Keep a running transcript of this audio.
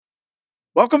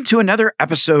Welcome to another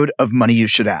episode of Money You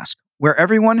Should Ask, where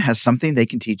everyone has something they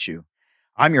can teach you.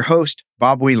 I'm your host,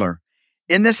 Bob Wheeler.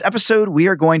 In this episode, we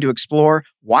are going to explore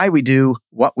why we do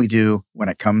what we do when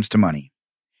it comes to money.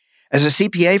 As a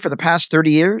CPA for the past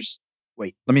 30 years,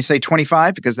 let me say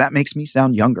 25 because that makes me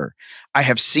sound younger. I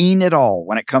have seen it all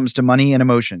when it comes to money and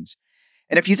emotions.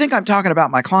 And if you think I'm talking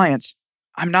about my clients,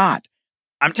 I'm not.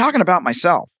 I'm talking about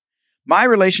myself. My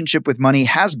relationship with money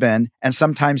has been, and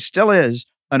sometimes still is,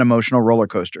 an emotional roller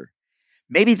coaster.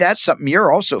 Maybe that's something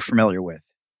you're also familiar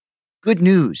with. Good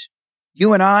news.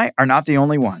 You and I are not the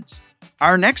only ones.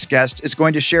 Our next guest is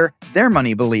going to share their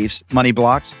money beliefs, money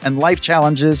blocks, and life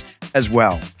challenges as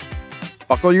well.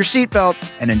 Buckle your seatbelt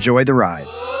and enjoy the ride.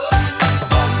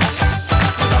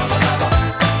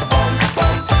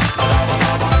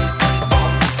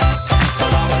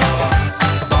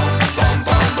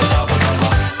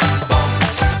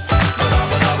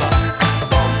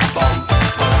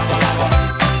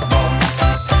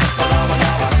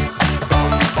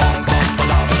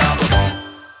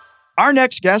 Our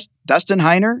next guest, Dustin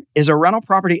Heiner, is a rental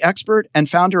property expert and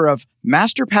founder of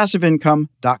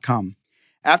MasterPassiveIncome.com.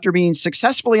 After being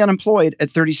successfully unemployed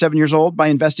at 37 years old by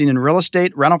investing in real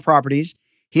estate rental properties,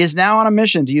 he is now on a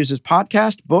mission to use his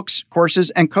podcast, books,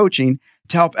 courses, and coaching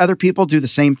to help other people do the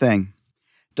same thing.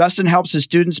 Dustin helps his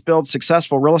students build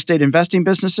successful real estate investing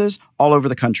businesses all over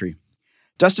the country.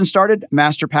 Dustin started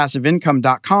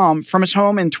MasterPassiveIncome.com from his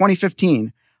home in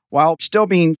 2015, while still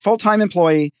being a full-time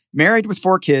employee, married with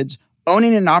 4 kids,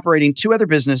 owning and operating 2 other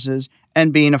businesses,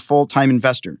 and being a full-time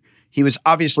investor. He was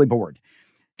obviously bored.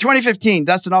 2015,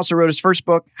 Dustin also wrote his first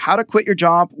book, How to Quit Your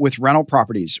Job with Rental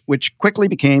Properties, which quickly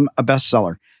became a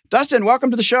bestseller. Dustin,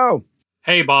 welcome to the show.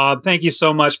 Hey, Bob. Thank you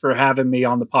so much for having me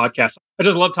on the podcast. I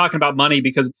just love talking about money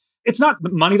because it's not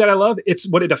money that I love. It's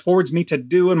what it affords me to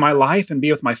do in my life and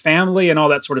be with my family and all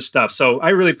that sort of stuff. So I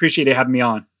really appreciate you having me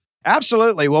on.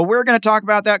 Absolutely. Well, we're going to talk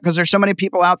about that because there's so many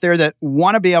people out there that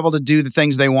want to be able to do the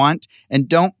things they want and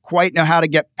don't quite know how to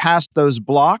get past those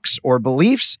blocks or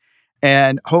beliefs.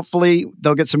 And hopefully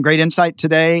they'll get some great insight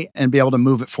today and be able to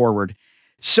move it forward.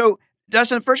 So,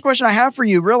 Dustin, the first question I have for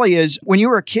you really is, when you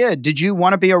were a kid, did you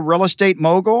want to be a real estate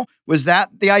mogul? Was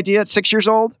that the idea at 6 years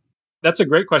old? That's a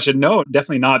great question. No,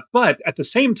 definitely not. But at the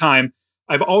same time,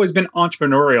 I've always been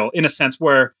entrepreneurial in a sense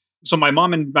where, so my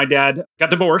mom and my dad got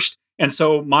divorced. And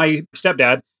so my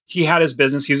stepdad, he had his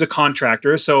business. He was a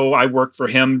contractor. So I worked for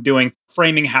him doing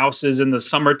framing houses in the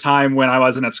summertime when I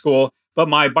wasn't at school. But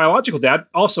my biological dad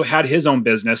also had his own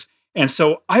business. And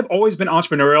so I've always been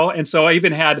entrepreneurial. And so I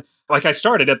even had, I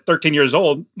started at 13 years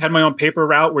old, had my own paper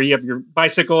route where you have your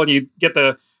bicycle and you get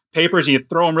the papers and you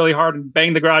throw them really hard and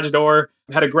bang the garage door.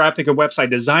 I had a graphic and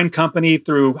website design company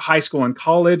through high school and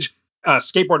college, a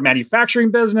skateboard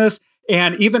manufacturing business,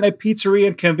 and even a pizzeria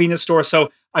and convenience store. So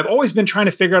I've always been trying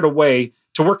to figure out a way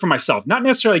to work for myself, not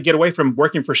necessarily get away from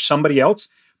working for somebody else,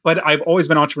 but I've always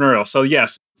been entrepreneurial. So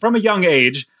yes, from a young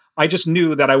age, I just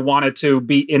knew that I wanted to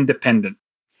be independent.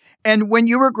 And when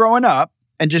you were growing up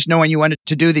and just knowing you wanted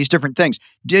to do these different things,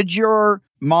 did your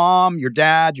mom, your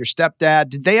dad, your stepdad,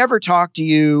 did they ever talk to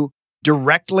you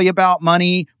directly about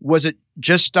money? Was it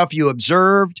just stuff you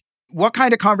observed? What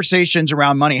kind of conversations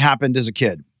around money happened as a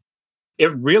kid?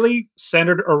 It really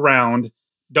centered around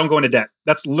don't go into debt.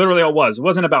 That's literally all it was. It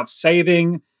wasn't about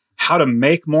saving, how to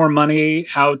make more money,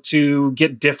 how to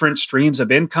get different streams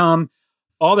of income,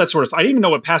 all that sort of stuff. I didn't even know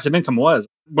what passive income was.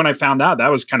 When I found out, that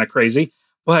was kind of crazy.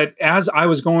 But as I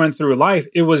was going through life,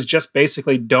 it was just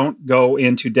basically don't go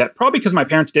into debt. Probably because my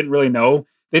parents didn't really know.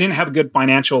 They didn't have good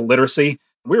financial literacy.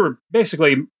 We were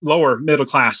basically lower middle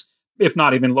class, if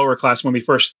not even lower class when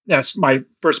that's my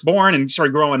firstborn and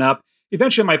started growing up.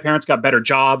 Eventually, my parents got better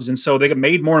jobs, and so they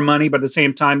made more money, but at the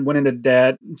same time went into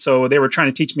debt. So they were trying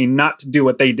to teach me not to do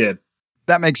what they did.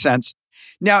 That makes sense.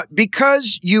 Now,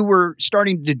 because you were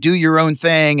starting to do your own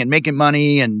thing and making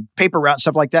money and paper route,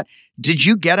 stuff like that, did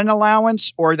you get an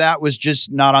allowance or that was just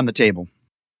not on the table?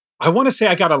 I want to say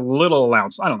I got a little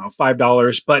allowance, I don't know,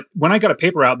 $5. But when I got a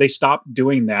paper route, they stopped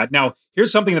doing that. Now,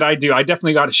 here's something that I do. I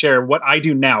definitely got to share what I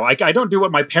do now. I don't do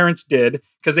what my parents did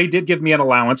because they did give me an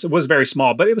allowance. It was very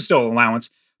small, but it was still an allowance.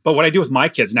 But what I do with my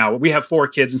kids now, we have 4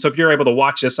 kids. And so if you're able to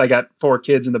watch this, I got 4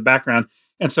 kids in the background.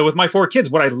 And so with my 4 kids,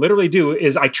 what I literally do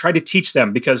is I try to teach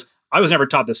them because I was never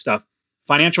taught this stuff.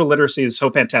 Financial literacy is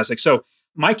so fantastic. So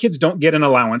my kids don't get an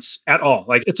allowance at all.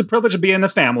 It's a privilege to be in the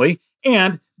family.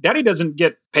 And daddy doesn't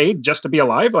get paid just to be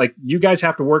alive. You guys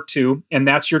have to work too. And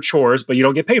that's your chores, but you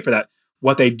don't get paid for that.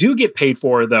 What they do get paid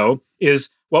for, though, is,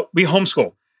 we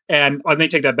homeschool. And let me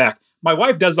take that back. My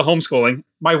wife does the homeschooling.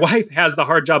 My wife has the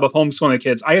hard job of homeschooling the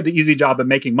kids. I have the easy job of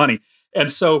making money.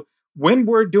 And so when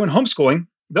we're doing homeschooling,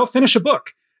 they'll finish a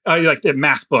book, like the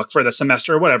math book for the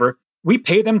semester or whatever. We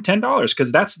pay them $10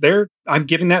 because I'm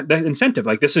giving that incentive.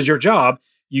 Like, this is your job.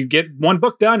 You get one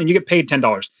book done and you get paid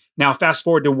 $10. Now, fast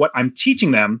forward to what I'm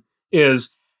teaching them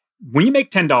is when you make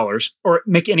 $10 or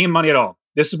make any money at all,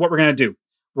 this is what we're going to do.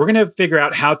 We're going to figure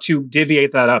out how to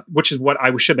deviate that up, which is what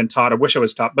I should have been taught. I wish I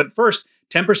was taught. But first,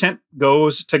 10%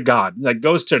 goes to God, like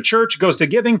goes to church, goes to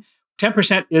giving.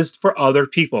 10% is for other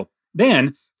people.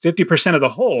 Then 50% of the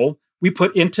whole we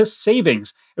put into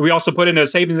savings. And we also put into a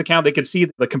savings account. They could see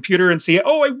the computer and see,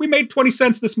 oh, we made 20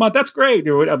 cents this month. That's great.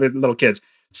 Or whatever, little kids.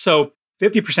 So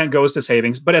 50% goes to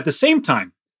savings. But at the same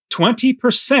time,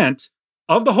 20%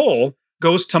 of the whole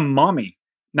goes to mommy,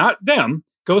 not them,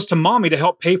 goes to mommy to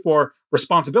help pay for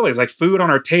responsibilities like food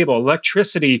on our table,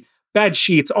 electricity, bed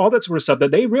sheets, all that sort of stuff,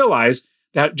 that they realize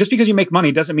that just because you make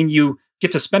money doesn't mean you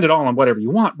get to spend it all on whatever you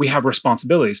want. We have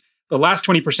responsibilities. The last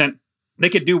 20%, they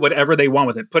could do whatever they want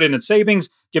with it. Put it in savings,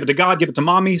 give it to God, give it to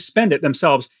mommy, spend it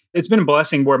themselves. It's been a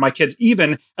blessing where my kids,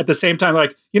 even at the same time,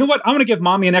 like, you know what? I'm going to give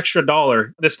mommy an extra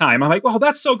 $1 this time. I'm like, well,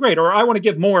 that's so great. Or I want to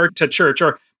give more to church,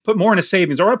 or put more into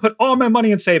savings, or I put all my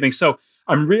money in savings. So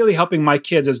I'm really helping my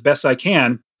kids as best I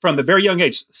can from the very young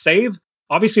age. Save,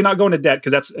 obviously not going to debt,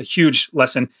 because that's a huge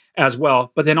lesson as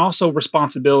well, but then also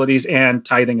responsibilities and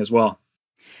tithing as well.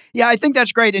 Yeah, I think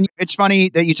that's great. And it's funny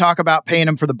that you talk about paying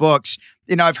them for the books.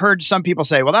 I've heard some people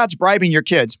say, well, that's bribing your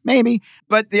kids. Maybe.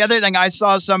 But the other thing I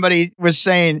saw somebody was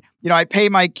saying, I pay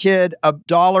my kid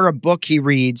 $1 a book he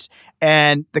reads,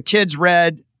 and the kid's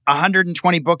read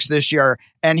 120 books this year,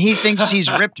 and he thinks he's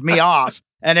ripped me off,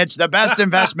 and it's the best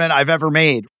investment I've ever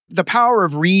made. The power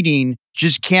of reading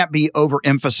just can't be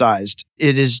overemphasized.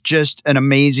 It is just an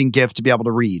amazing gift to be able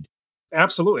to read.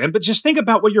 Absolutely. But just think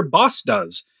about what your boss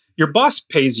does. Your boss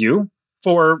pays you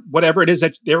for whatever it is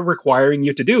that they're requiring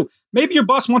you to do. Maybe your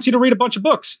boss wants you to read a bunch of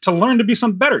books to learn to be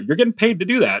something better. You're getting paid to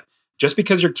do that. Just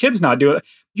because your kid's not doing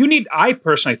it. I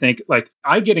personally think, like,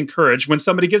 I get encouraged when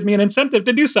somebody gives me an incentive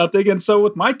to do something. And so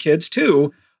with my kids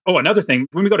too. Oh, another thing,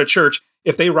 when we go to church,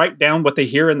 if they write down what they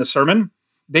hear in the sermon,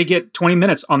 they get 20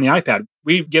 minutes on the iPad.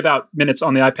 We give out minutes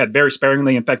on the iPad very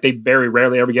sparingly. In fact, they very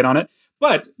rarely ever get on it.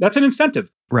 But that's an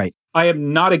incentive. Right. I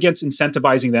am not against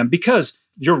incentivizing them, because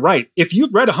you're right. If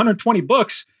you've read 120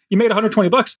 books, you made 120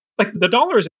 bucks. Like, the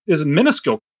dollar is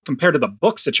minuscule compared to the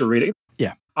books that you're reading.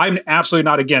 Yeah. I'm absolutely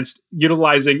not against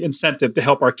utilizing incentive to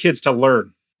help our kids to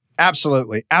learn.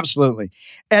 Absolutely. Absolutely.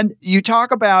 And you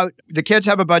talk about the kids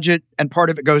have a budget and part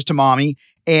of it goes to mommy,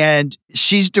 and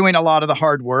she's doing a lot of the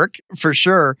hard work for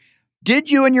sure. Did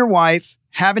you and your wife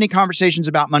have any conversations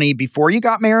about money before you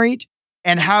got married?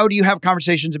 And how do you have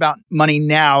conversations about money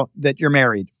now that you're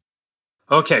married?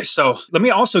 Okay, so let me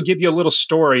also give you a little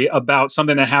story about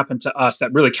something that happened to us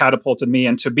that really catapulted me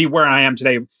into be where I am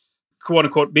today, quote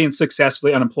unquote, being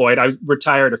successfully unemployed. I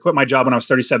retired or quit my job when I was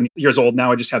 37 years old.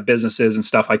 Now I just have businesses and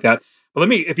stuff like that. But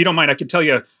if you don't mind, I can tell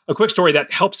you a quick story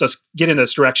that helps us get in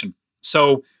this direction.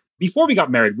 So before we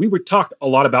got married, we would talk a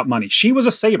lot about money. She was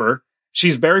a saver.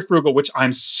 She's very frugal, which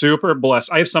I'm super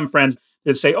blessed. I have some friends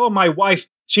that say, oh, my wife,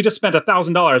 she just spent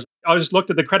 $1,000. I just looked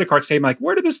at the credit card statement, like,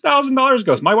 where did this $1,000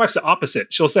 go? My wife's the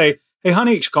opposite. She'll say, hey,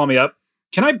 honey, she'll call me up.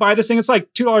 Can I buy this thing? It's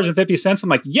like $2.50. I'm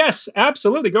like, yes,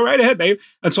 absolutely. Go right ahead, babe.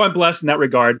 And so I'm blessed in that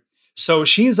regard. So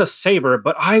she's a saver,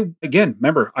 but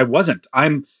remember, I wasn't.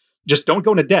 I'm just don't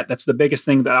go into debt. That's the biggest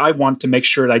thing that I want to make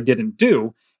sure that I didn't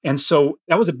do. And so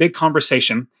that was a big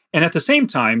conversation. And at the same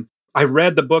time, I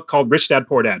read the book called Rich Dad,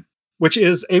 Poor Dad, which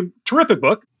is a terrific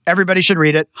book. Everybody should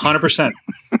read it. 100%.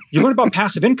 You learn about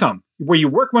passive income, where you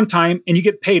work one time and you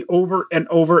get paid over and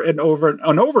over and over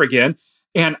and over again.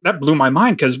 And that blew my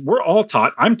mind, because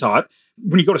I'm taught,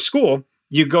 when you go to school,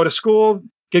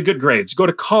 get good grades, go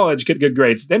to college, get good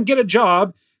grades, then get a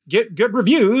job, get good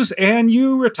reviews, and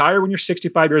you retire when you're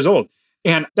 65 years old.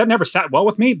 And that never sat well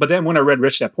with me. But then when I read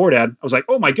Rich Dad, Poor Dad, I was like,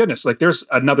 oh my goodness, like, there's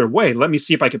another way. Let me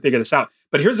see if I can figure this out.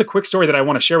 But here's a quick story that I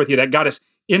want to share with you that got us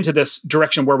into this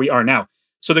direction where we are now.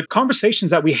 So the conversations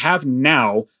that we have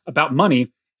now about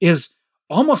money is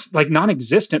almost like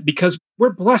non-existent, because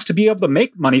we're blessed to be able to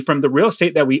make money from the real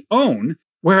estate that we own,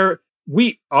 where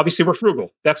we're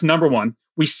frugal. That's number one.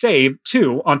 We save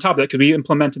too, on top of that, because we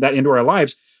implemented that into our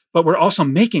lives, but we're also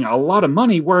making a lot of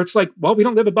money where it's like, well, we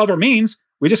don't live above our means.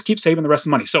 We just keep saving the rest of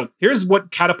the money. So here's what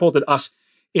catapulted us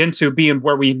into being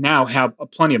where we now have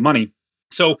plenty of money.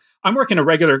 So I'm working a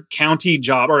regular county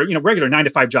job, or regular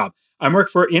 9-to-5 job. I'm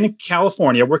working in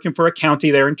California, working for a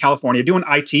county there in California, doing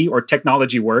IT or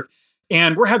technology work.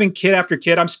 And we're having kid after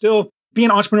kid. I'm still being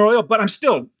entrepreneurial, but I'm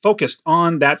still focused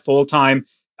on that full-time,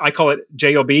 I call it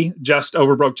JOB, just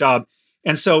over broke job.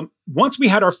 And so once we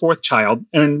had our fourth child,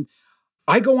 and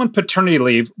I go on paternity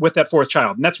leave with that fourth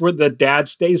child. And that's where the dad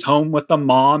stays home with the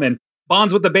mom and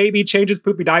bonds with the baby, changes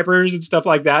poopy diapers and stuff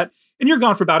like that. And you're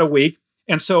gone for about a week.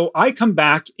 And so I come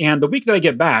back, and the week that I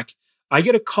get back, I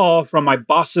get a call from my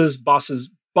boss's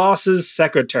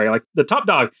secretary, like the top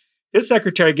dog. His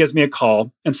secretary gives me a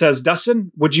call and says,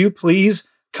 Dustin, would you please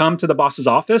come to the boss's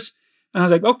office? And I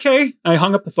was like, okay. And I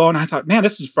hung up the phone. I thought, man,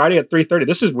 this is Friday at 3:30.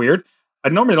 This is weird. I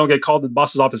normally don't get called to the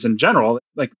boss's office in general.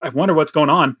 Like, I wonder what's going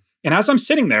on. And as I'm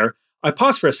sitting there, I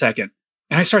pause for a second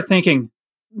and I start thinking,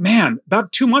 man,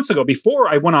 about 2 months ago, before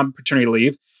I went on paternity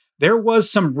leave, there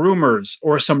was some rumors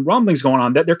or some rumblings going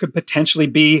on that there could potentially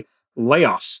be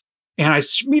layoffs. And I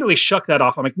immediately shook that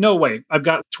off. I'm like, no way. I've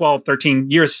got 12, 13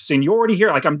 years seniority here.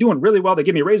 Like, I'm doing really well. They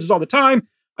give me raises all the time.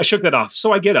 I shook that off.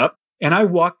 So I get up and I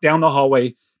walk down the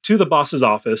hallway to the boss's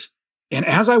office. And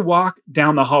as I walk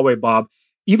down the hallway, Bob,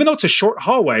 even though it's a short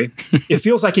hallway, it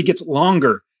feels like it gets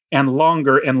longer and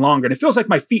longer and longer. And it feels like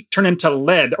my feet turn into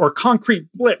lead or concrete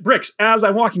bricks as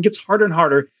I'm walking. It gets harder and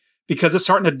harder because it's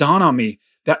starting to dawn on me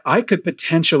that I could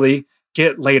potentially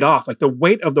get laid off. Like, the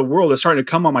weight of the world is starting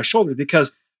to come on my shoulders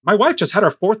because my wife just had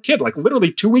our fourth kid, like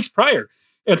literally 2 weeks prior.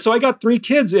 And so I got 3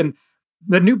 kids and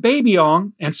the new baby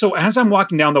on. And so as I'm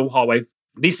walking down the hallway,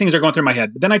 these things are going through my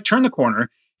head. But then I turn the corner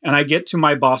and I get to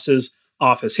my boss's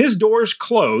office. His door's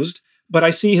closed, but I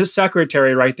see his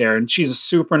secretary right there. And she's a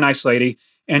super nice lady.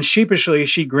 And sheepishly,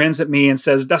 she grins at me and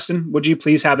says, Dustin, would you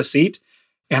please have a seat?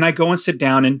 And I go and sit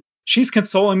down, and she's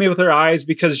consoling me with her eyes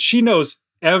because she knows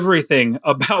everything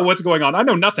about what's going on. I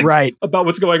know nothing about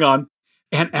what's going on.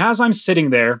 And as I'm sitting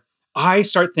there, I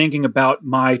start thinking about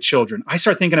my children. I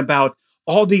start thinking about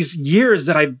all these years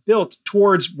that I built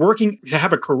towards working to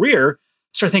have a career.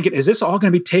 Start thinking, is this all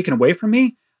going to be taken away from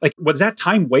me? Like, was that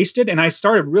time wasted? And I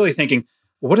started really thinking,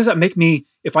 well, what does that make me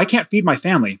if I can't feed my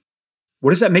family? What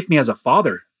does that make me as a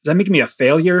father? Does that make me a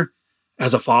failure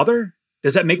as a father?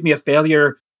 Does that make me a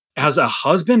failure as a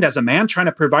husband, as a man trying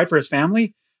to provide for his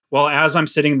family? Well, as I'm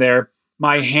sitting there,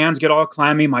 my hands get all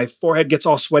clammy. My forehead gets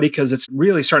all sweaty because it's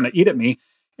really starting to eat at me.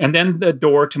 And then the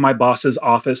door to my boss's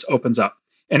office opens up.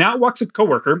 And out walks a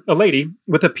coworker, a lady,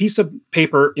 with a piece of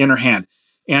paper in her hand.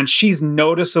 And she's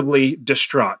noticeably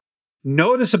distraught,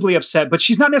 noticeably upset, but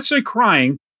she's not necessarily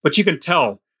crying, but you can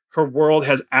tell her world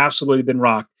has absolutely been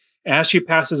rocked. As she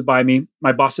passes by me,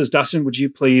 my boss says, Dustin, would you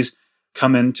please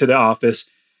come into the office?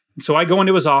 And so I go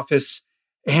into his office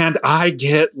and I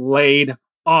get laid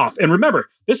off. And remember,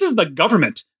 this is the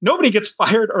government. Nobody gets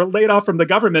fired or laid off from the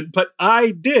government, but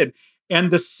I did. And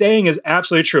the saying is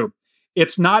absolutely true.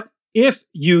 It's not if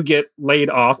you get laid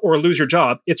off or lose your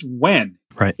job, it's when.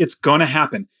 Right. It's going to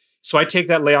happen. So I take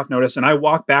that layoff notice and I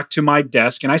walk back to my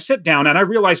desk and I sit down and I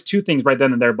realize 2 things right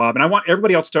then and there, Bob. And I want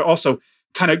everybody else to also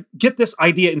kind of get this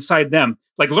idea inside them,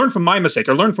 like learn from my mistake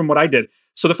or learn from what I did.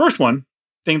 So the first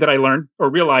thing that I learned or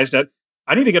realized that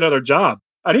I need to get another job.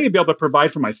 I need to be able to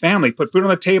provide for my family, put food on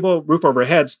the table, roof over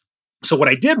heads. So what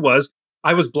I did was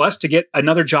I was blessed to get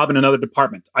another job in another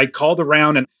department. I called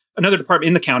around and another department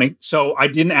in the county. So I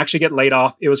didn't actually get laid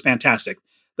off. It was fantastic.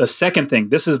 The second thing,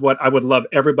 this is what I would love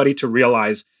everybody to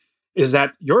realize, is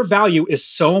that your value is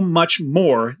so much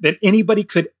more than anybody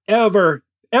could ever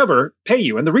pay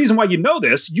you. And the reason why you know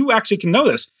this, you actually can know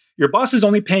this. Your boss is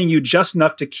only paying you just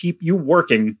enough to keep you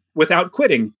working without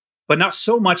quitting, but not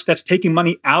so much that's taking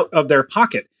money out of their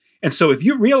pocket. And so if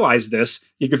you realize this,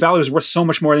 your value is worth so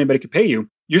much more than anybody could pay you,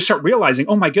 you start realizing,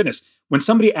 oh my goodness, when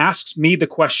somebody asks me the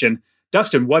question,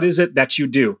 Dustin, what is it that you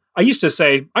do? I used to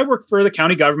say, I work for the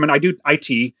county government. I do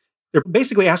IT. They're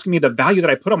basically asking me the value that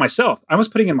I put on myself. I was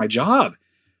putting in my job.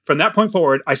 From that point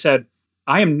forward, I said,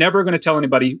 I am never going to tell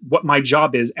anybody what my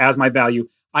job is as my value.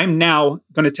 I'm now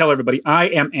going to tell everybody I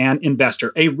am an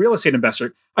investor, a real estate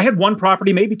investor. I had 1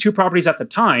 property, maybe 2 properties at the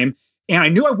time, and I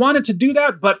knew I wanted to do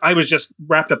that, but I was just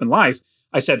wrapped up in life.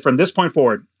 I said, from this point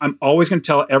forward, I'm always going to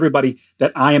tell everybody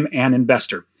that I am an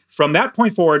investor. From that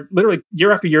point forward, literally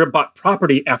year after year, bought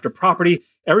property after property,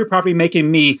 every property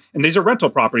making me, and these are rental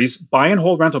properties, buy and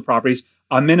hold rental properties,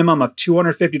 a minimum of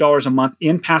 $250 a month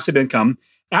in passive income.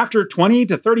 After 20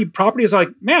 to 30 properties, like,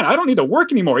 man, I don't need to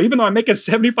work anymore. Even though I'm making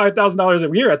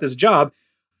 $75,000 a year at this job,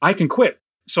 I can quit.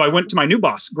 So I went to my new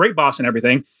boss, great boss and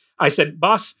everything. I said,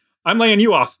 boss, I'm laying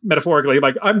you off metaphorically.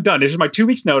 Like, I'm done. This is my 2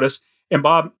 weeks notice. And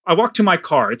Bob, I walked to my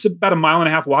car. It's about a 1.5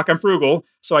 mile walk. I'm frugal.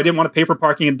 So I didn't want to pay for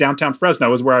parking in downtown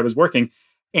Fresno is where I was working.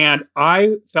 And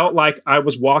I felt like I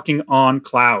was walking on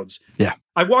clouds. Yeah.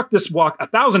 I walked this walk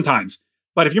 1,000 times.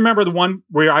 But if you remember the one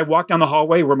where I walked down the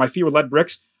hallway where my feet were lead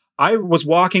bricks, I was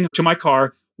walking to my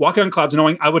car, walking on clouds,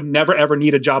 knowing I would never, ever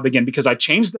need a job again because I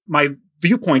changed my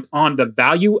viewpoint on the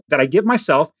value that I give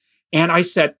myself. And I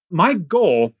said, my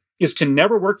goal is to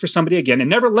never work for somebody again and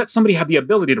never let somebody have the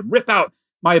ability to rip out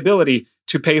my ability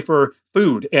to pay for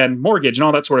food and mortgage and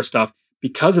all that sort of stuff.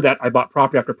 Because of that, I bought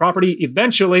property after property.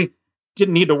 Eventually,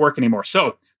 didn't need to work anymore.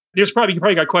 So you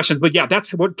probably got questions, but yeah,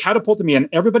 that's what catapulted me. And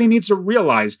everybody needs to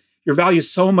realize your value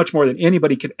is so much more than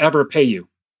anybody could ever pay you.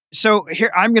 So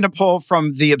here, I'm going to pull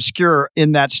from the obscure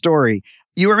in that story.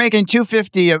 You were making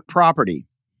 $250 a property.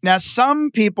 Now,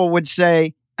 some people would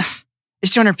say,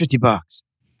 it's $250.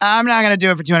 I'm not going to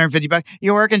do it for $250.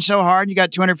 You're working so hard, you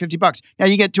got $250. Now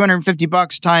you get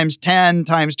 $250 times 10,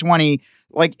 times 20,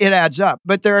 like it adds up.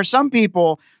 But there are some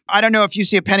people, I don't know if you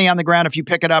see a penny on the ground, if you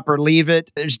pick it up or leave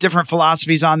it. There's different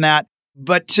philosophies on that.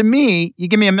 But to me, you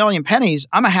give me a million pennies,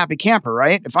 I'm a happy camper,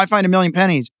 right? If I find a million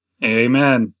pennies.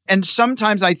 Amen. And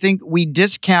sometimes I think we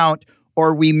discount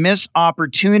or we miss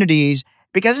opportunities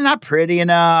because it's not pretty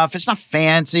enough. It's not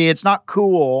fancy. It's not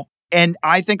cool. And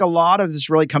I think a lot of this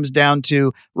really comes down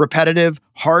to repetitive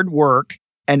hard work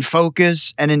and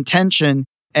focus and intention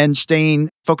and staying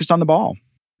focused on the ball.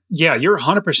 Yeah, you're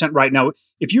 100% right. Now,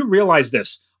 if you realize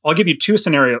this, I'll give you two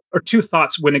scenarios or two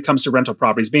thoughts when it comes to rental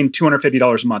properties being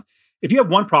 $250 a month. If you have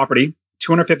one property,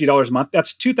 $250 a month,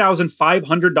 that's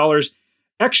 $2,500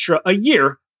 extra a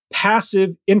year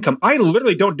passive income. I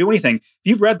literally don't do anything. If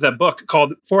you've read the book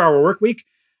called 4-Hour Workweek,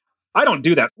 I don't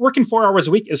do that. Working 4 hours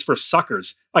a week is for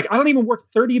suckers. Like, I don't even work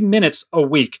 30 minutes a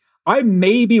week. I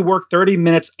maybe work 30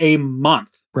 minutes a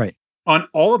month. Right. On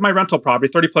all of my rental property,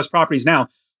 30 plus properties now,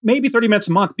 maybe 30 minutes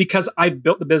a month because I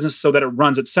built the business so that it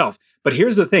runs itself. But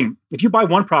here's the thing. If you buy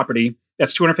one property,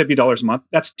 that's $250 a month.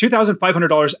 That's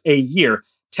 $2,500 a year.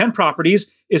 10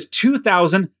 properties is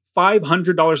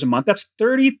 $2,500 a month. That's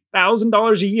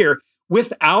 $30,000 a year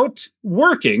without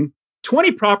working.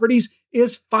 20 properties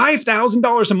is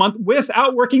 $5,000 a month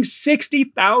without working,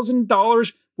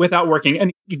 $60,000 without working.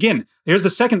 And again, here's the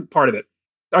second part of it.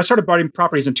 I started buying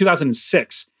properties in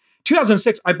 2006.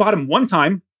 2006, I bought them one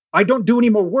time. I don't do any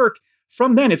more work.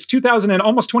 From then, it's 2000 and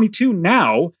almost 22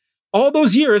 now. All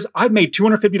those years, I've made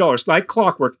 $250 like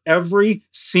clockwork every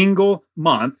single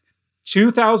month,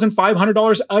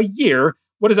 $2,500 a year.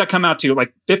 What does that come out to?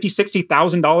 Like $50,000,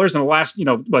 $60,000 in the last,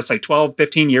 let's say 12,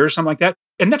 15 years, something like that.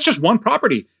 And that's just one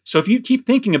property. So if you keep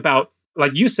thinking about,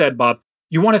 like you said, Bob,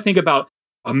 you want to think about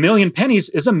a million pennies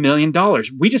is $1 million.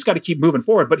 We just got to keep moving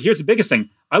forward. But here's the biggest thing.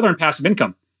 I learned passive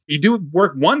income. You do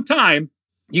work one time,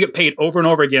 you get paid over and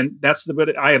over again. That's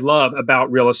what I love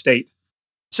about real estate.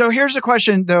 So here's the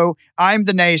question, though. I'm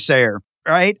the naysayer,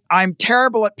 right? I'm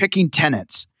terrible at picking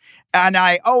tenants. And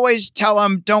I always tell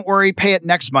them, don't worry, pay it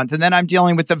next month. And then I'm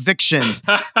dealing with evictions.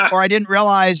 Or I didn't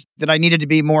realize that I needed to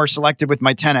be more selective with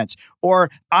my tenants. Or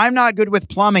I'm not good with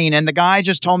plumbing. And the guy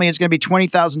just told me it's going to be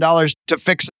 $20,000 to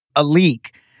fix a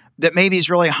leak that maybe is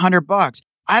really $100.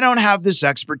 I don't have this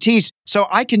expertise. So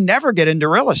I can never get into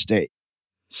real estate.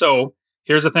 So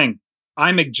here's the thing.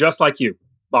 I'm just like you,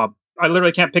 Bob. I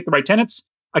literally can't pick the right tenants.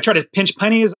 I try to pinch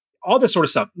pennies, all this sort of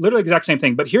stuff. Literally exact same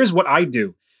thing. But here's what I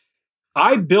do.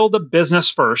 I build a business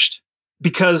first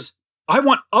because I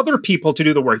want other people to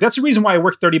do the work. That's the reason why I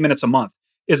work 30 minutes a month,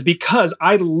 is because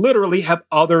I literally have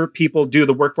other people do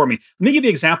the work for me. Let me give you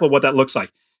an example of what that looks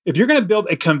like. If you're going to build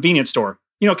a convenience store,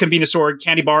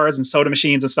 candy bars and soda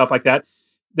machines and stuff like that,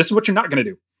 this is what you're not going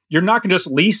to do. You're not going to just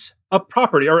lease a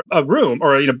property or a room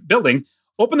or a building,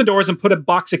 open the doors and put a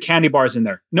box of candy bars in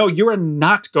there. No, you are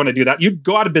not going to do that. You'd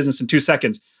go out of business in 2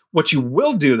 seconds. What you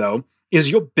will do, though, is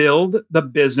you'll build the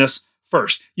business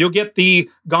first. You'll get the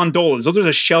gondolas. Those are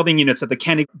the shelving units that the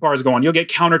candy bars go on. You'll get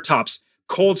countertops,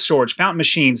 cold storage, fountain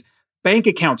machines, bank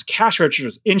accounts, cash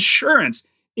registers, insurance,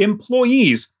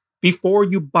 employees before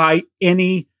you buy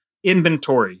any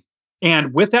inventory.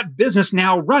 And with that business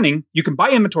now running, you can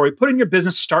buy inventory, put in your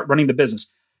business, start running the business.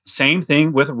 Same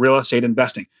thing with real estate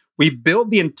investing. We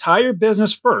build the entire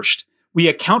business first. We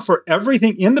account for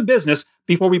everything in the business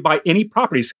before we buy any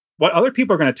properties. What other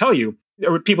people are going to tell you,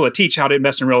 or people that teach how to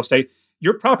invest in real estate,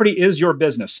 your property is your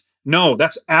business. No,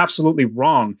 that's absolutely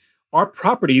wrong. Our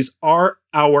properties are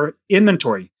our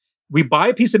inventory. We buy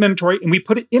a piece of inventory and we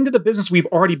put it into the business we've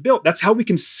already built. That's how we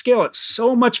can scale it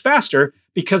so much faster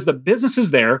because the business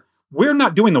is there. We're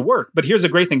not doing the work. But here's a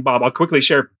great thing, Bob. I'll quickly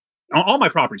share. On all my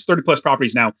properties, 30 plus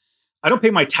properties now, I don't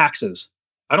pay my taxes.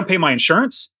 I don't pay my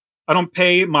insurance. I don't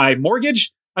pay my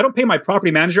mortgage. I don't pay my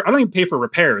property manager. I don't even pay for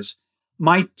repairs.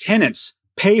 My tenants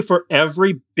pay for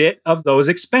every bit of those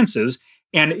expenses.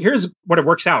 And here's what it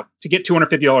works out to get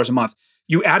 $250 a month.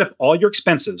 You add up all your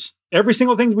expenses, every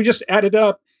single thing we just added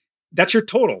up, that's your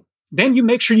total. Then you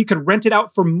make sure you can rent it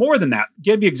out for more than that.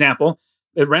 Give you an example.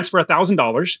 It rents for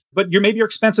 $1,000, but maybe your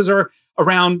expenses are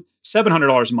around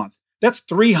 $700 a month. that's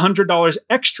 $300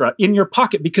 extra in your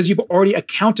pocket because you've already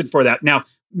accounted for that. Now,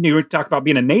 you talk about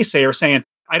being a naysayer saying,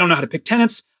 I don't know how to pick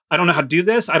tenants. I don't know how to do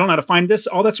this. I don't know how to find this,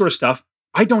 all that sort of stuff.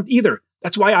 I don't either.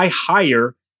 That's why I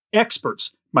hire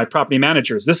experts, my property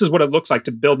managers. This is what it looks like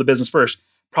to build the business first.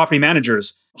 Property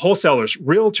managers, wholesalers,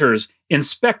 realtors,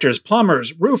 inspectors,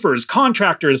 plumbers, roofers,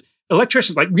 contractors,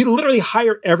 electricians. Like we literally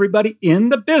hire everybody in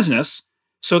the business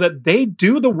so that they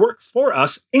do the work for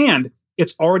us and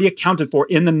it's already accounted for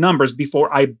in the numbers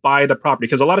before I buy the property.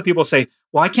 Because a lot of people say,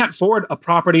 well, I can't afford a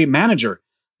property manager.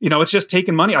 It's just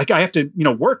taking money. Like I have to,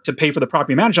 work to pay for the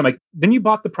property manager. I'm like, then you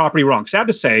bought the property wrong. Sad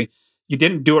to say, you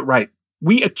didn't do it right.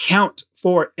 We account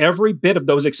for every bit of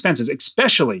those expenses,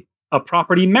 especially a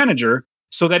property manager,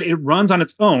 so that it runs on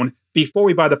its own before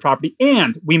we buy the property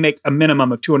and we make a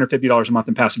minimum of $250 a month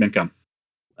in passive income.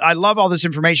 I love all this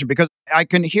information because I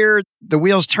can hear the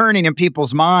wheels turning in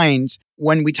people's minds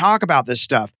when we talk about this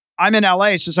stuff. I'm in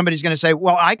LA, so somebody's going to say,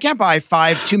 well, I can't buy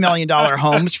five $2 million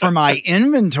homes for my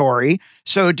inventory.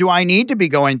 So do I need to be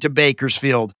going to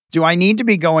Bakersfield? Do I need to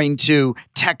be going to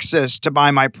Texas to buy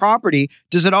my property?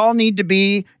 Does it all need to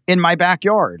be in my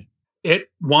backyard? It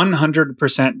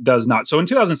 100% does not. So in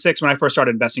 2006, when I first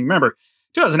started investing, remember,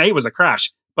 2008 was a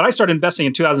crash, but I started investing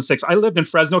in 2006. I lived in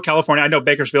Fresno, California. I know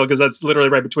Bakersfield because that's literally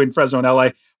right between Fresno and LA,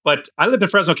 but I lived in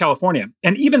Fresno, California.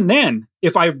 And even then,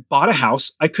 if I bought a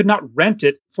house, I could not rent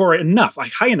it for enough,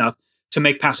 like high enough to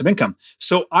make passive income.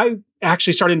 So I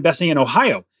actually started investing in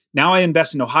Ohio. Now I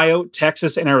invest in Ohio,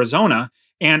 Texas, and Arizona.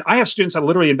 And I have students that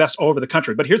literally invest all over the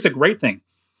country. But here's the great thing.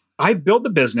 I build the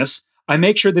business. I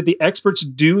make sure that the experts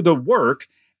do the work,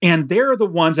 and they're the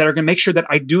ones that are going to make sure that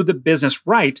I do the business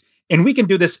right. And we can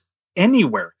do this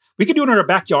anywhere. We can do it in our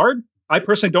backyard. I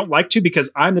personally don't like to because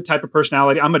I'm the type of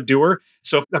personality, I'm a doer.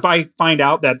 So if I find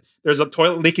out that there's a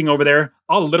toilet leaking over there,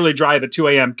 I'll literally drive at 2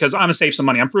 a.m. because I'm going to save some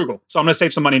money. I'm frugal. So I'm going to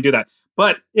save some money and do that.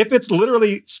 But if it's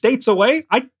literally states away,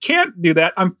 I can't do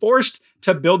that. I'm forced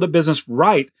to build the business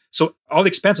right. So all the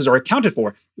expenses are accounted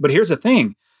for. But here's the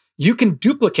thing. You can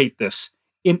duplicate this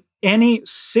in any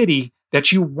city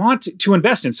that you want to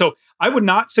invest in. So I would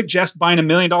not suggest buying $1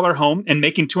 million home and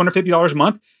making $250 a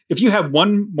month. If you have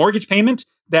one mortgage payment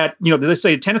that, let's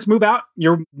say tenants move out,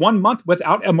 you're 1 month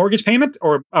without a mortgage payment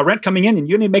or a rent coming in and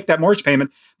you need to make that mortgage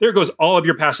payment, there goes all of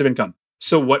your passive income.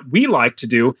 So what we like to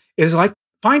do is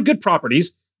find good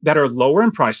properties that are lower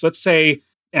in price. Let's say,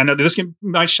 and this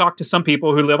might shock to some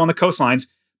people who live on the coastlines,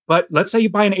 but let's say you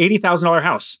buy an $80,000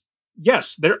 house.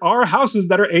 Yes, there are houses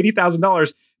that are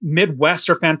 $80,000. Midwest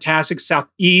are fantastic.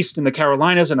 Southeast and the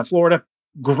Carolinas and the Florida,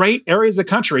 great areas of the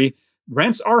country.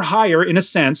 Rents are higher in a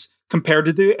sense compared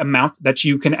to the amount that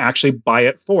you can actually buy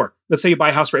it for. Let's say you buy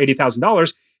a house for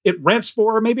 $80,000. It rents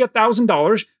for maybe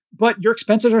 $1,000, but your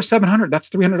expenses are $700. That's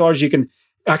 $300 you can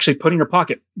actually put in your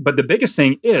pocket. But the biggest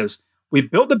thing is we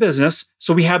build the business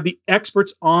so we have the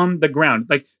experts on the ground.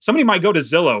 Like somebody might go to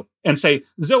Zillow and say,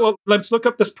 Zillow, let's look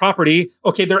up this property.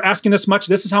 Okay, they're asking this much.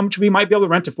 This is how much we might be able to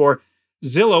rent it for.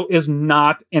 Zillow is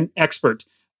not an expert.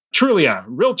 Trulia,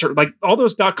 Realtor, like all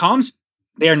those .coms,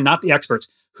 they are not the experts.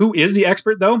 Who is the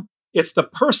expert though? It's the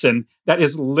person that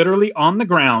is literally on the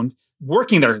ground,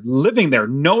 working there, living there,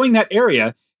 knowing that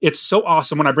area. It's so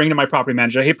awesome when I bring to my property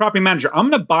manager, hey, property manager, I'm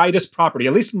going to buy this property.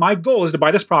 At least my goal is to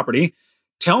buy this property.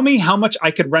 Tell me how much I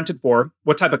could rent it for,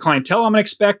 what type of clientele I'm going to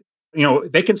expect,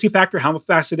 vacancy factor, how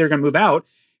fast they're going to move out.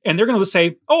 And they're going to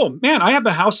say, oh man, I have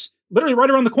a house literally right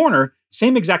around the corner,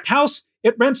 same exact house.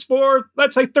 It rents for,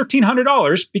 let's say,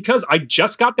 $1,300 because I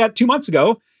just got that 2 months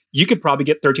ago. You could probably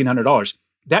get $1,300.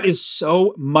 That is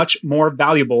so much more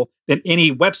valuable than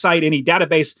any website, any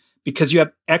database, because you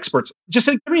have experts. Just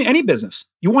like any business,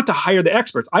 you want to hire the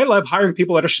experts. I love hiring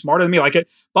people that are smarter than me. Like it,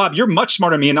 Bob, you're much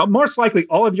smarter than me. And most likely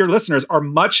all of your listeners are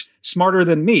much smarter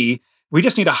than me. We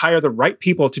just need to hire the right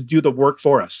people to do the work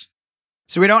for us.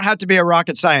 So we don't have to be a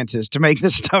rocket scientist to make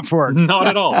this stuff work. Not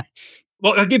at all.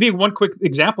 Well, I'll give you one quick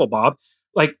example, Bob.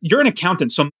 Like you're an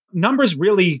accountant, so numbers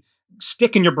really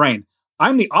stick in your brain.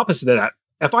 I'm the opposite of that.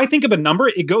 If I think of a number,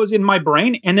 it goes in my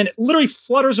brain and then it literally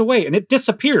flutters away and it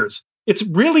disappears. It's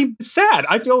really sad.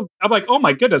 I'm like, oh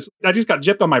my goodness, I just got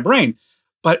gypped on my brain.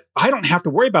 But I don't have to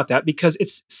worry about that because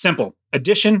it's simple.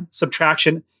 Addition,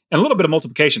 subtraction, and a little bit of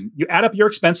multiplication. You add up your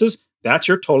expenses, that's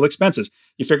your total expenses.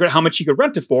 You figure out how much you could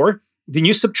rent it for, then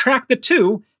you subtract the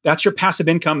two, that's your passive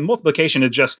income. Multiplication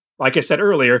is just, like I said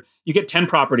earlier, you get 10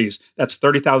 properties, that's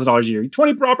 $30,000 a year.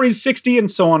 20 properties, 60, and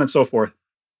so on and so forth.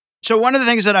 So one of the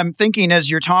things that I'm thinking as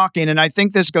you're talking, and I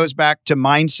think this goes back to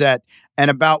mindset and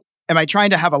about, am I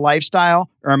trying to have a lifestyle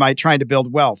or am I trying to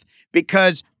build wealth?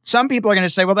 Because some people are going to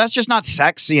say, well, that's just not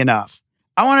sexy enough.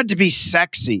 I want it to be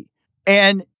sexy.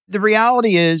 And the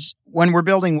reality is when we're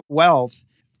building wealth,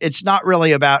 it's not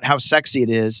really about how sexy it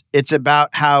is. It's about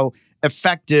how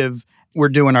effective we're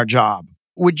doing our job.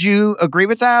 Would you agree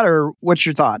with that, or what's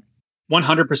your thought?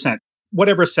 100%.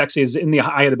 Whatever sexy is in the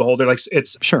eye of the beholder, like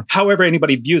it's Sure. however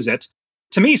anybody views it.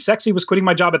 To me, sexy was quitting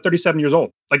my job at 37 years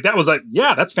old. Like that was like,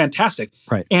 yeah, that's fantastic.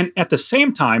 Right. And at the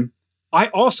same time, I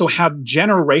also have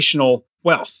generational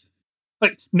wealth.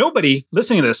 Like nobody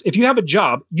listening to this, if you have a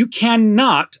job, you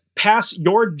cannot pass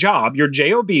your job, your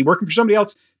job, working for somebody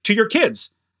else, to your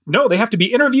kids. No, they have to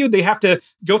be interviewed. They have to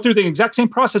go through the exact same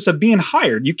process of being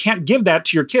hired. You can't give that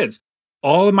to your kids.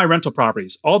 All of my rental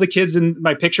properties, all the kids in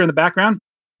my picture in the background,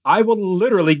 I will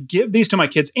literally give these to my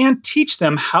kids and teach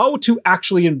them how to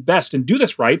actually invest and do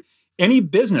this right. Any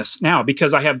business now,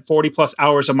 because I have 40 plus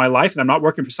hours of my life and I'm not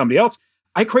working for somebody else,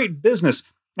 I create business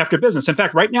after business. In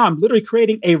fact, right now, I'm literally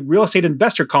creating a real estate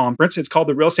investor conference. It's called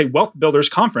the Real Estate Wealth Builders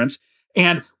Conference.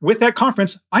 And with that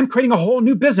conference, I'm creating a whole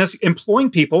new business, employing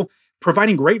people,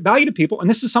 providing great value to people. And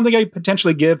this is something I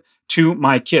potentially give to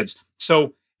my kids.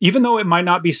 So even though it might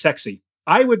not be sexy,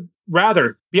 I would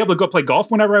rather be able to go play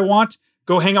golf whenever I want,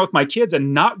 go hang out with my kids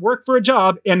and not work for a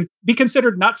job and be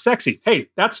considered not sexy. Hey,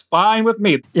 that's fine with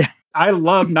me. Yeah. I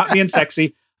love not being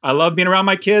sexy. I love being around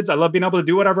my kids. I love being able to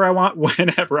do whatever I want,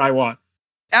 whenever I want.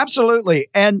 Absolutely.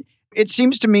 And it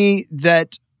seems to me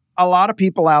that a lot of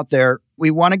people out there,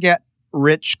 we want to get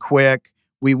rich quick.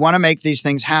 We want to make these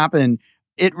things happen.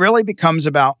 It really becomes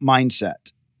about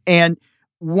mindset. And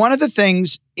one of the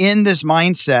things in this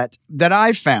mindset that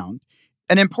I've found,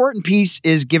 an important piece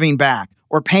is giving back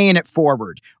or paying it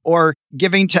forward or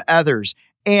giving to others.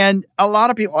 And a lot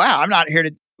of people, wow, I'm not here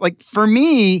to, like, for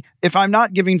me, if I'm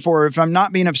not giving forward, if I'm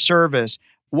not being of service,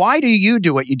 why do you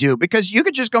do what you do? Because you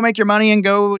could just go make your money and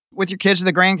go with your kids to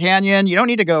the Grand Canyon. You don't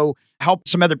need to go help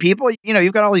some other people. You know,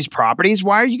 you've got all these properties.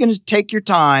 Why are you going to take your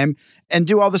time and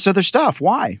do all this other stuff?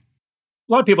 Why?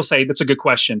 A lot of people say that's a good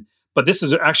question, but this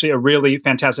is actually a really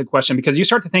fantastic question because you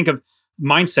start to think of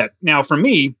mindset. Now, for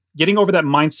me, getting over that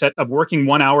mindset of working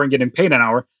 1 hour and getting paid an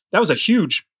hour, that was a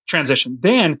huge transition.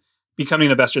 Then becoming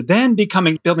an investor, then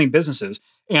building businesses.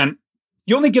 And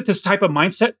you only get this type of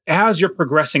mindset as you're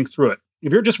progressing through it.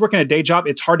 If you're just working a day job,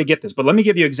 it's hard to get this. But let me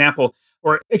give you an example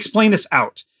or explain this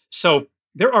out. So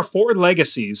there are 4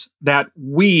 legacies that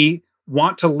we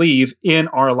want to leave in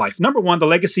our life. Number one, the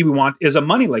legacy we want is a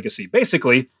money legacy.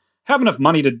 Basically, have enough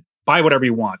money to buy whatever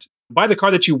you want. Buy the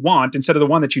car that you want instead of the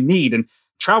one that you need and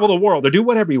travel the world or do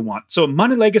whatever you want. So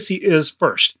money legacy is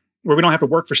first, where we don't have to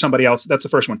work for somebody else. That's the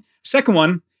first one. Second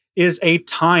one is a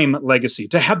time legacy,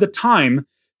 to have the time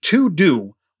to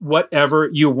do whatever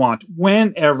you want,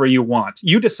 whenever you want.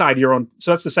 You decide your own.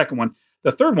 So that's the second one.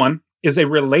 The third one is a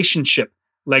relationship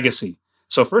legacy.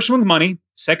 So first one's money,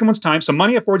 second one's time. So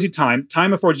money affords you time.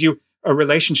 Time affords you a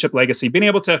relationship legacy. Being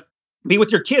able to be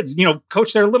with your kids,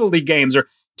 coach their little league games or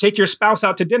take your spouse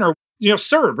out to dinner,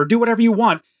 serve or do whatever you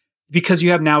want because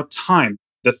you have now time.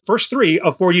 The first 3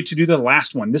 afford you to do the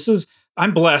last one.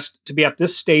 I'm blessed to be at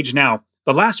this stage now.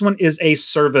 The last one is a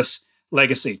service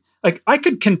legacy. Like I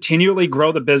could continually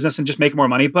grow the business and just make more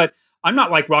money, but I'm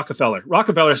not like Rockefeller.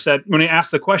 Rockefeller said, when he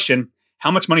asked the question, how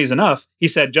much money is enough? He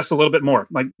said, just a little bit more.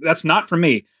 Like, that's not for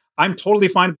me. I'm totally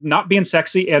fine not being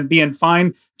sexy and being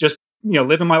fine, just,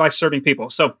 living my life serving people.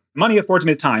 So money affords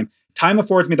me the time. Time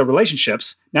affords me the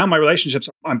relationships. Now my relationships,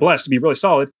 I'm blessed to be really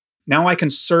solid. Now I can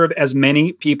serve as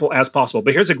many people as possible.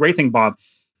 But here's the great thing, Bob.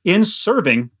 In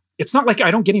serving, it's not like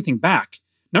I don't get anything back.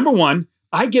 Number one,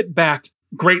 I get back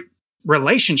great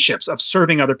relationships of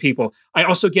serving other people. I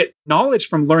also get knowledge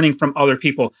from learning from other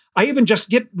people. I even just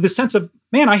get the sense of,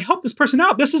 man, I helped this person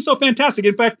out. This is so fantastic.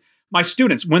 In fact, my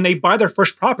students, when they buy their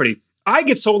first property, I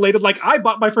get so elated like I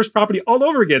bought my first property all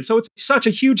over again. So it's such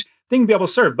a huge thing to be able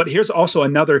to serve. But here's also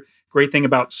another great thing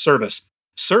about service.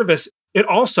 Service, it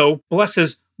also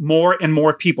blesses more and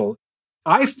more people.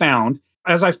 I found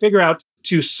as I figure out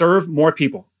to serve more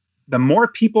people, the more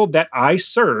people that I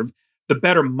serve, the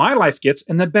better my life gets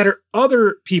and the better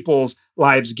other people's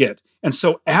lives get. And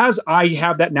so as I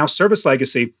have that now service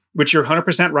legacy, which you're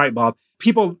 100% right, Bob,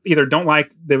 people either don't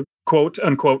like the quote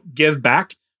unquote give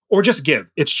back or just give.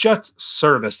 It's just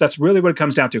service. That's really what it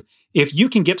comes down to. If you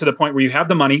can get to the point where you have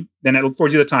the money, then it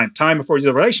affords you the time. Time affords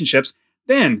you the relationships.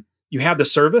 Then you have the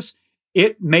service.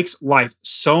 It makes life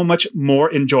so much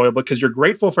more enjoyable because you're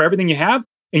grateful for everything you have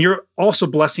and you're also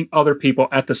blessing other people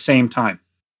at the same time.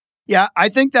 Yeah, I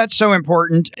think that's so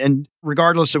important. And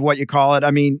regardless of what you call it,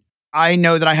 I mean, I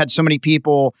know that I had so many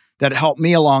people that helped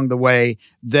me along the way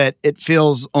that it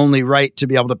feels only right to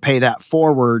be able to pay that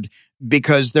forward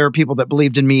because there are people that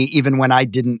believed in me even when I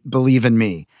didn't believe in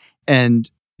me. And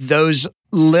those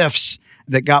lifts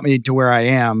that got me to where I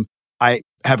am, I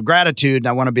have gratitude and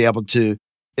I want to be able to,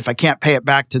 if I can't pay it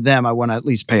back to them, I want to at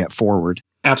least pay it forward.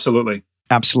 Absolutely.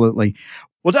 Absolutely.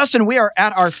 Well, Dustin, we are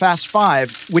at our Fast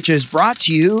Five, which is brought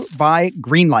to you by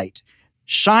Greenlight.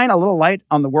 Shine a little light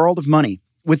on the world of money.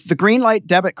 With the Greenlight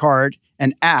debit card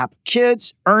and app,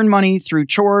 kids earn money through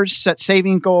chores, set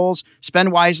saving goals,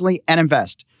 spend wisely, and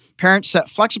invest. Parents set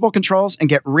flexible controls and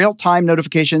get real-time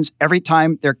notifications every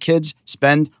time their kids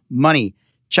spend money.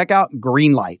 Check out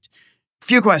Greenlight.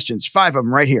 Few questions, 5 of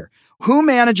them right here. Who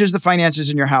manages the finances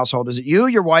in your household? Is it you,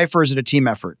 your wife, or is it a team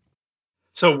effort?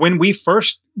 So when we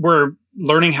first were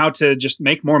learning how to just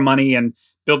make more money and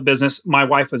build business, my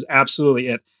wife was absolutely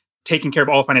it, taking care of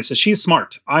all finances. She's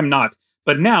smart. I'm not.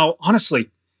 But now,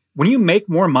 honestly, when you make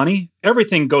more money,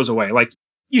 everything goes away. Like,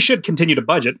 you should continue to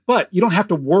budget, but you don't have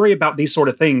to worry about these sort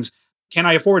of things. Can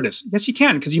I afford this? Yes, you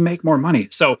can, because you make more money.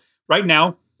 So right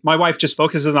now, my wife just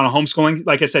focuses on homeschooling.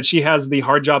 Like I said, she has the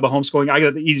hard job of homeschooling. I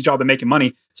got the easy job of making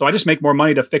money. So I just make more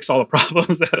money to fix all the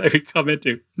problems that I come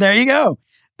into. There you go.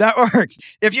 That works.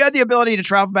 If you had the ability to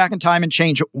travel back in time and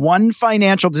change one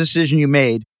financial decision you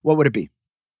made, what would it be?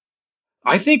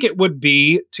 I think it would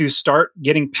be to start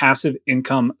getting passive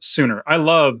income sooner. I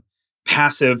love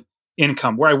passive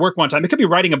income where I work one time. It could be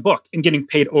writing a book and getting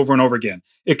paid over and over again.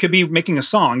 It could be making a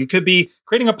song. It could be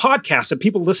creating a podcast that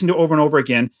people listen to over and over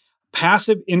again.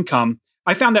 Passive income.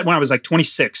 I found that when I was like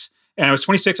 26. And I was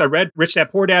 26, I read Rich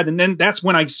Dad, Poor Dad. And then that's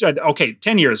when I said, okay,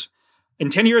 10 years. In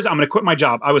 10 years, I'm going to quit my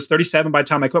job. I was 37 by the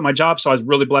time I quit my job. So I was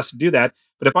really blessed to do that.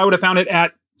 But if I would have found it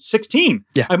at 16,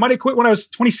 I might have quit when I was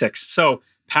 26. So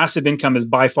passive income is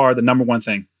by far the number one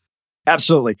thing.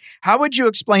 Absolutely. How would you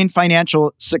explain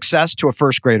financial success to a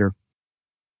first grader?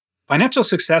 Financial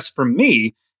success for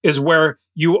me is where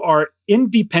you are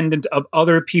independent of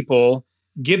other people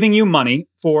giving you money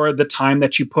for the time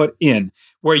that you put in,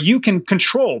 where you can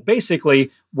control basically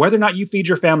whether or not you feed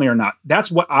your family or not. That's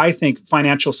what I think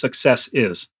financial success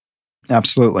is.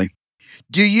 Absolutely.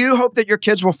 Do you hope that your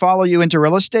kids will follow you into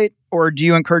real estate, or do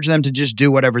you encourage them to just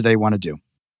do whatever they want to do?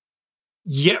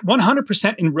 Yeah,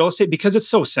 100% in real estate because it's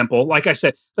so simple. Like I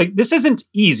said, like this isn't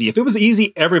easy. If it was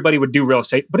easy, everybody would do real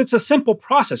estate, but it's a simple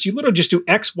process. You literally just do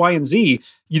X, Y, and Z.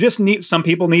 You just need, some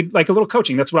people need like a little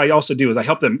coaching. That's what I also do is I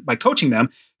help them by coaching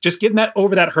them, just getting that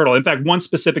over that hurdle. In fact, one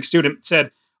specific student said,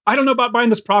 I don't know about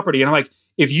buying this property. And I'm like,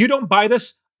 if you don't buy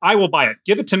this, I will buy it.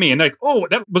 Give it to me. And like, oh,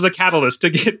 that was a catalyst to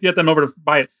get them over to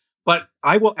buy it. But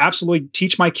I will absolutely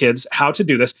teach my kids how to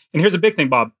do this. And here's a big thing,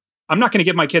 Bob. I'm not going to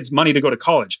give my kids money to go to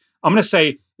college. I'm going to say,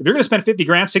 if you're going to spend 50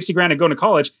 grand, 60 grand and go to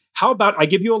college, how about I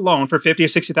give you a loan for $50,000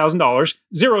 or $60,000,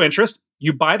 zero interest.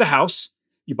 You buy the house,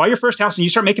 you buy your first house and you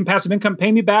start making passive income,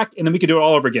 pay me back, and then we can do it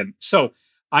all over again. So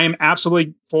I am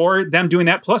absolutely for them doing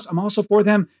that. Plus, I'm also for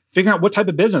them figuring out what type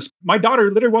of business. My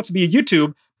daughter literally wants to be a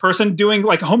YouTube person doing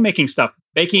like homemaking stuff,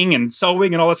 baking and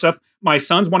sewing and all that stuff. My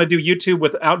sons want to do YouTube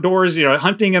with outdoors,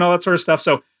 hunting and all that sort of stuff.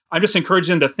 So I'm just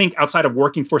encouraging them to think outside of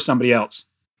working for somebody else.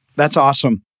 That's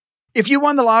awesome. If you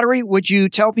won the lottery, would you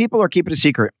tell people or keep it a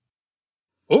secret?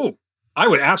 Oh, I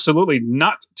would absolutely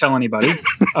not tell anybody.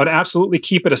 I would absolutely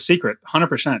keep it a secret,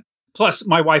 100%. Plus,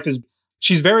 my wife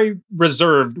she's very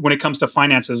reserved when it comes to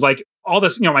finances. Like all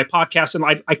this, my podcast,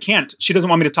 and I can't. She doesn't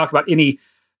want me to talk about any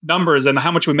numbers and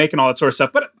how much we make and all that sort of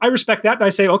stuff. But I respect that. And I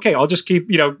say, okay, I'll just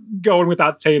keep, going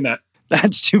without saying that.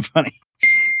 That's too funny.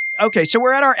 Okay, so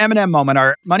we're at our M&M moment,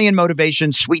 our money and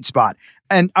motivation sweet spot.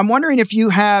 And I'm wondering if you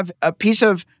have a piece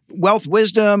of wealth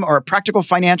wisdom or a practical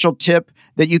financial tip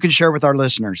that you can share with our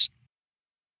listeners.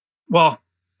 Well,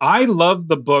 I love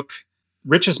the book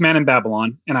Richest Man in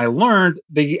Babylon, and I learned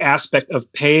the aspect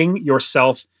of paying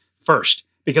yourself first,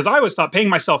 because I always thought paying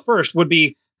myself first would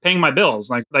be paying my bills,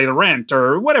 like the rent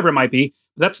or whatever it might be.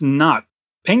 That's not.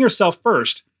 Paying yourself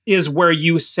first is where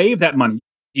you save that money.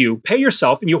 You pay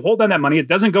yourself and you hold on that money. It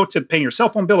doesn't go to paying your cell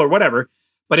phone bill or whatever,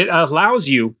 but it allows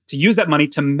you to use that money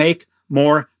to make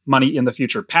more money in the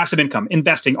future. Passive income,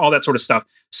 investing, all that sort of stuff.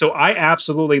 So I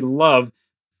absolutely love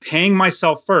paying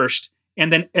myself first,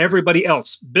 and then everybody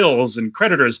else, bills and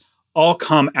creditors, all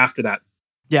come after that.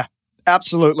 Yeah,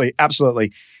 absolutely.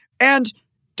 Absolutely. And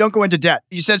don't go into debt.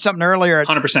 You said something earlier.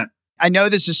 100%. I know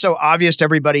this is so obvious to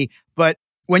everybody, but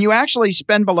when you actually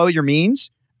spend below your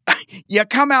means, you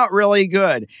come out really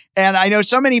good. And I know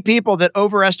so many people that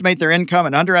overestimate their income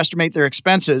and underestimate their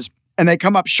expenses, and they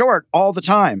come up short all the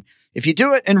time. If you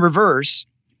do it in reverse,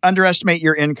 underestimate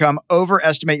your income,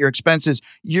 overestimate your expenses,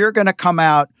 you're going to come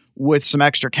out with some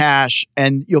extra cash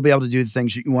and you'll be able to do the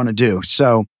things that you want to do.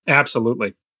 So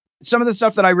absolutely. Some of the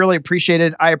stuff that I really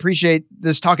appreciated, I appreciate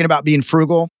this talking about being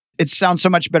frugal. It sounds so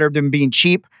much better than being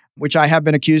cheap, which I have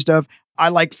been accused of. I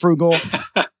like frugal.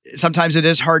 Sometimes it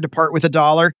is hard to part with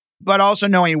 $1. but also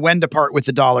knowing when to part with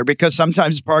the dollar, because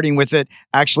sometimes parting with it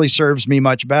actually serves me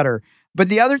much better. But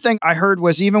the other thing I heard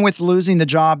was even with losing the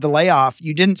job, the layoff,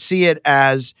 you didn't see it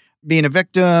as being a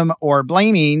victim or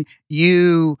blaming.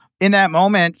 You, in that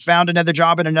moment, found another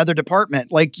job in another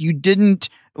department. Like you didn't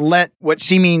let what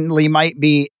seemingly might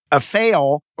be a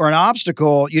fail or an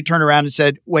obstacle, you turn around and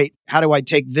said, wait, how do I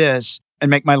take this and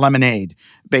make my lemonade,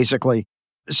 basically?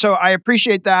 So I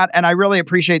appreciate that. And I really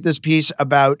appreciate this piece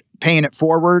about paying it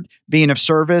forward, being of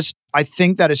service. I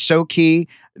think that is so key.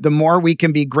 The more we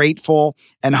can be grateful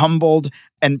and humbled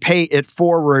and pay it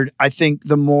forward, I think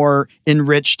the more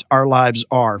enriched our lives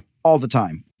are all the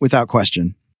time, without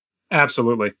question.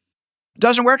 Absolutely.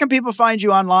 Dustin, where can people find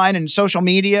you online and social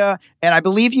media? And I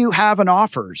believe you have an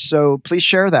offer, so please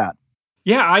share that.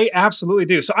 Yeah, I absolutely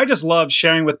do. So I just love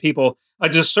sharing with people,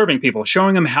 just serving people,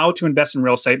 showing them how to invest in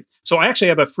real estate. So I actually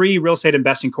have a free real estate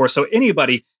investing course. So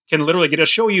anybody can literally get to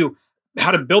show you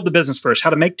how to build the business first, how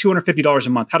to make $250 a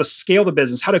month, how to scale the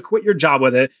business, how to quit your job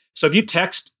with it. So if you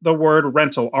text the word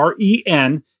rental,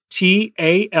 RENTAL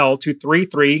to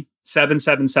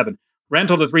 33777,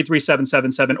 rental to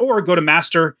 33777, or go to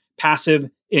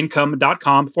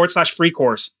masterpassiveincome.com/free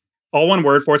course. All one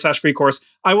word, /free course.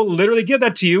 I will literally give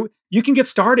that to you. You can get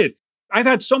started. I've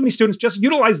had so many students just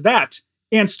utilize that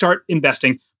and start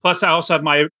investing. Plus, I also have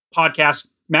my podcast,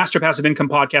 Master Passive Income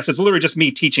Podcast. It's literally just me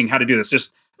teaching how to do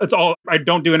this. That's all. I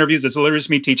don't do interviews. It's literally just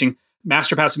me teaching.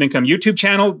 Master Passive Income YouTube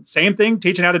channel, same thing,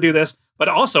 teaching how to do this. But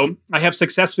also, I have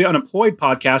Successfully Unemployed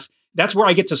podcast. That's where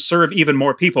I get to serve even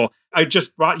more people. I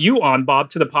just brought you on, Bob,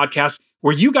 to the podcast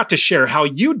where you got to share how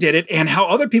you did it and how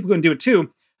other people can do it too.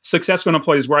 Successfully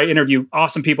Unemployed is where I interview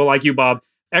awesome people like you, Bob,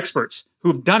 experts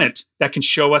who've done it that can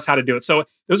show us how to do it. So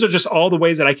those are just all the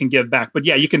ways that I can give back. But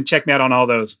yeah, you can check me out on all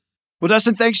those. Well,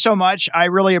 Dustin, thanks so much. I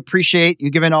really appreciate you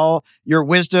giving all your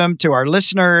wisdom to our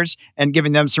listeners and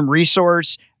giving them some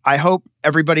resource. I hope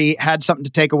everybody had something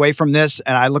to take away from this.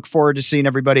 And I look forward to seeing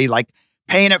everybody like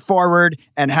paying it forward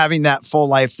and having that full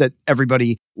life that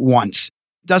everybody wants.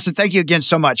 Dustin, thank you again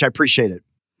so much. I appreciate it.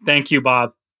 Thank you,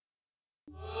 Bob.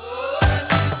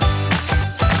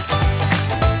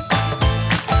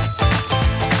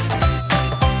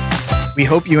 We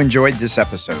hope you enjoyed this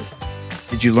episode.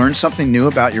 Did you learn something new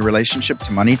about your relationship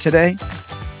to money today?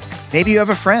 Maybe you have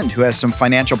a friend who has some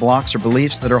financial blocks or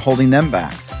beliefs that are holding them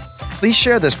back. Please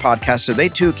share this podcast so they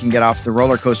too can get off the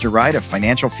roller coaster ride of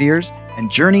financial fears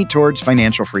and journey towards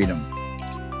financial freedom.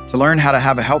 To learn how to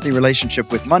have a healthy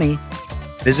relationship with money,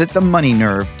 visit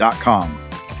themoneynerve.com.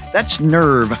 That's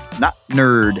nerve, not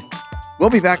nerd. We'll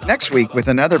be back next week with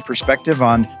another perspective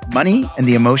on money and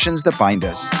the emotions that bind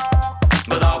us.